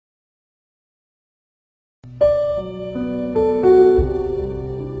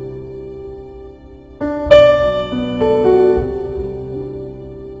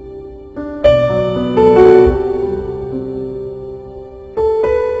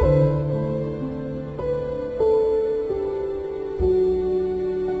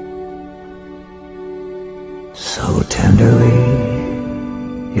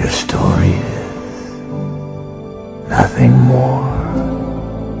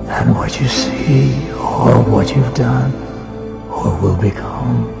And what you see, or what you've done, or will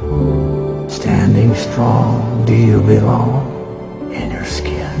become, standing strong, do you belong in your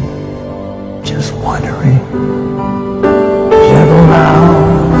skin? Just wondering. Gentle now,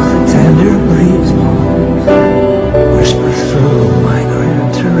 the tender breeze blows, whispers through my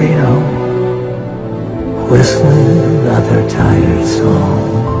Gran Torino, whistling another tired song.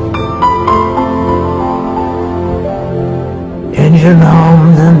 Engine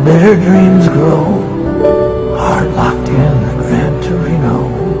homes and bitter dreams grow, heart locked in the Gran Torino.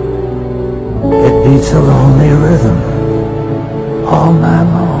 It beats a lonely rhythm all night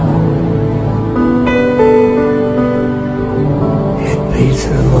long. It beats a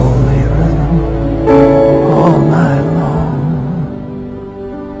lonely rhythm all night long.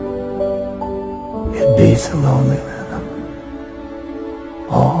 It beats a lonely rhythm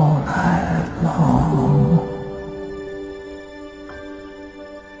all night long.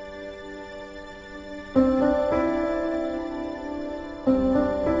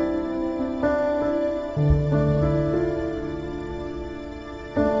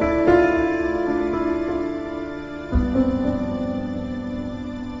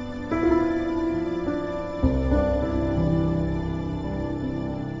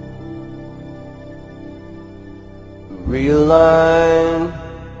 Realign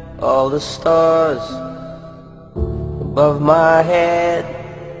all the stars above my head.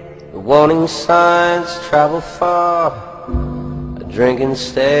 The warning signs travel far. I drink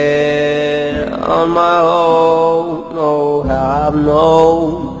instead on my own. Oh, how I've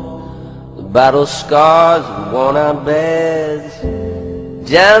known the battle scars and worn out beds.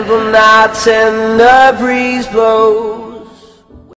 Gentle nights and the breeze blows,